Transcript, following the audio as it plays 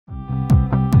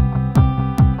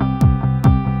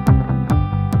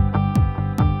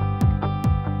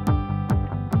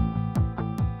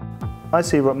I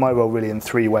see my role really in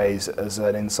three ways as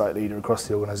an insight leader across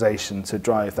the organisation to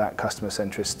drive that customer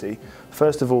centricity.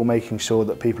 First of all, making sure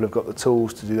that people have got the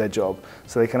tools to do their job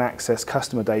so they can access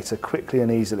customer data quickly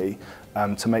and easily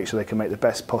to make sure they can make the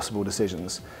best possible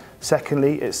decisions.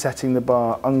 Secondly, it's setting the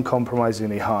bar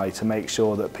uncompromisingly high to make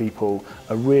sure that people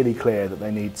are really clear that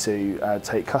they need to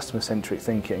take customer-centric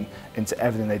thinking into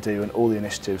everything they do and all the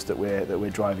initiatives that we're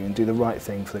driving and do the right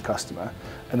thing for the customer.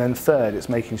 And then third, it's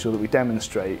making sure that we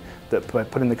demonstrate that by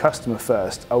putting the customer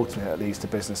first, ultimately that leads to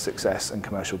business success and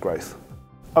commercial growth.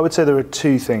 I would say there are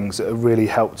two things that have really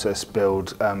helped us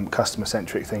build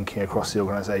customer-centric thinking across the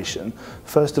organisation.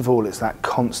 First of all, it's that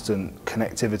constant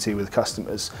connectivity with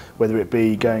customers, whether it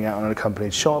be going out on a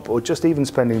company's shop or just even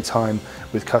spending time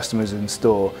with customers in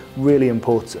store. Really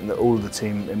important that all of the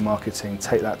team in marketing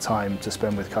take that time to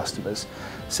spend with customers.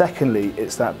 Secondly,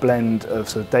 it's that blend of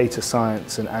sort of data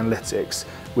science and analytics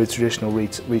with traditional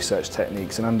research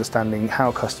techniques and understanding how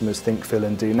customers think, feel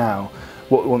and do now,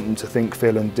 what we want them to think,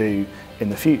 feel and do in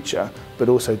the future, but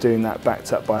also doing that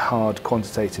backed up by hard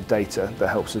quantitative data that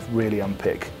helps us really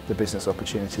unpick the business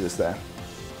opportunity that's there.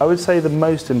 I would say the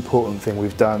most important thing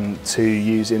we've done to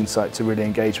use insight to really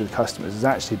engage with customers has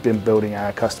actually been building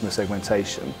our customer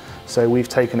segmentation. So we've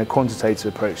taken a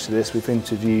quantitative approach to this. We've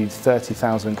interviewed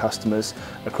 30,000 customers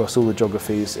across all the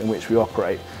geographies in which we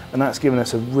operate, and that's given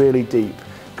us a really deep,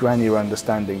 granular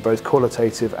understanding, both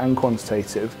qualitative and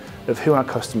quantitative, of who our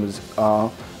customers are,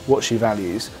 what she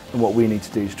values and what we need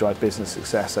to do to drive business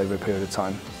success over a period of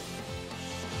time.